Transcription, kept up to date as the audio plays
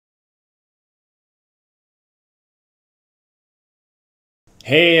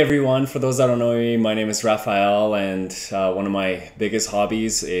Hey everyone, for those that don't know me, my name is Raphael, and one of my biggest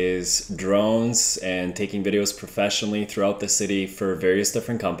hobbies is drones and taking videos professionally throughout the city for various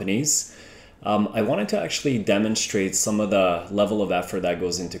different companies. I wanted to actually demonstrate some of the level of effort that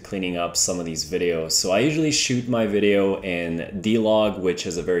goes into cleaning up some of these videos. So I usually shoot my video in DLOG, which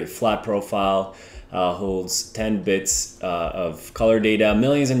is a very flat profile, holds 10 bits of color data,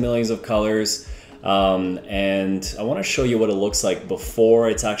 millions and millions of colors. And I want to show you what it looks like before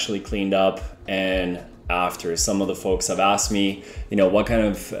it's actually cleaned up and after. Some of the folks have asked me, what kind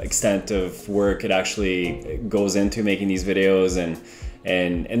of extent of work it actually goes into making these videos,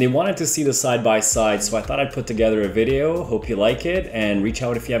 and they wanted to see the side by side. So I thought I'd put together a video. Hope you like it, and reach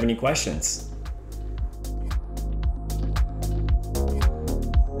out if you have any questions.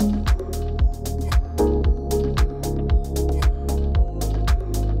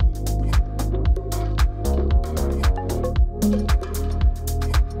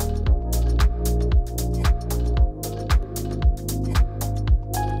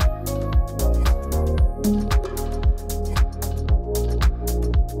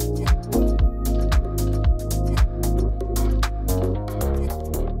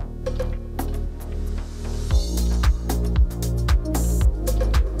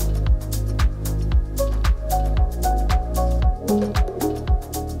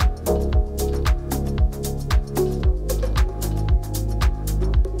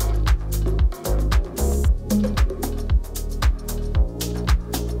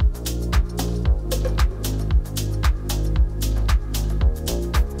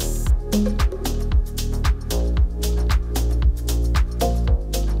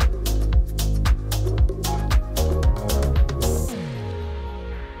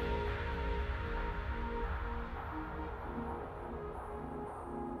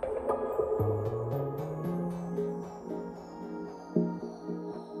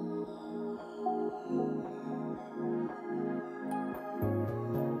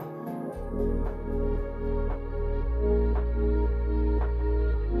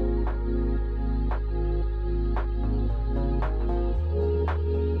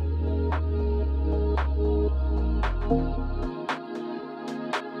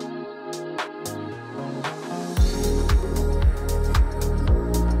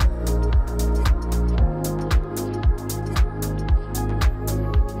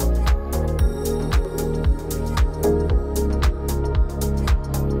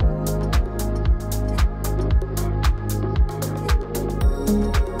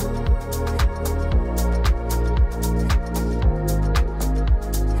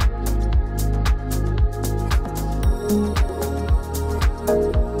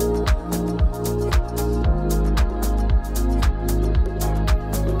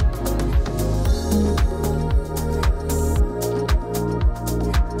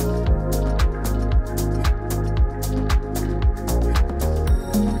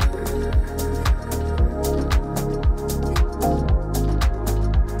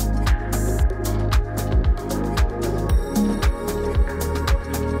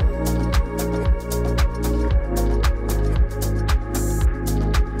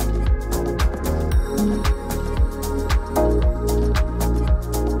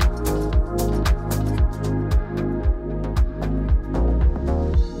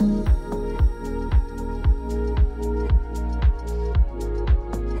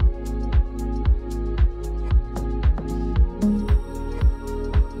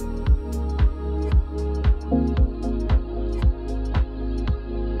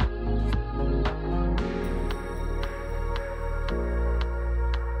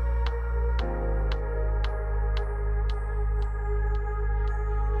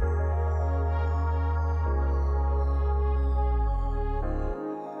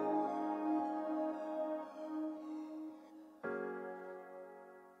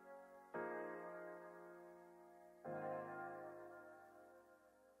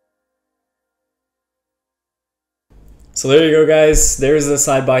 So there you go, guys. There's the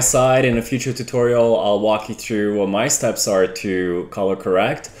side by side. In a future tutorial, I'll walk you through what my steps are to color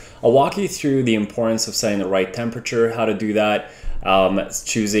correct. I'll walk you through the importance of setting the right temperature, how to do that,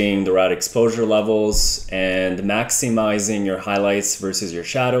 choosing the right exposure levels, and maximizing your highlights versus your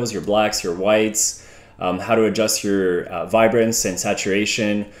shadows, your blacks, your whites, how to adjust your vibrance and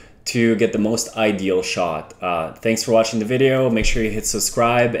saturation to get the most ideal shot. Thanks for watching the video. Make sure you hit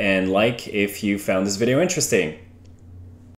subscribe and like if you found this video interesting.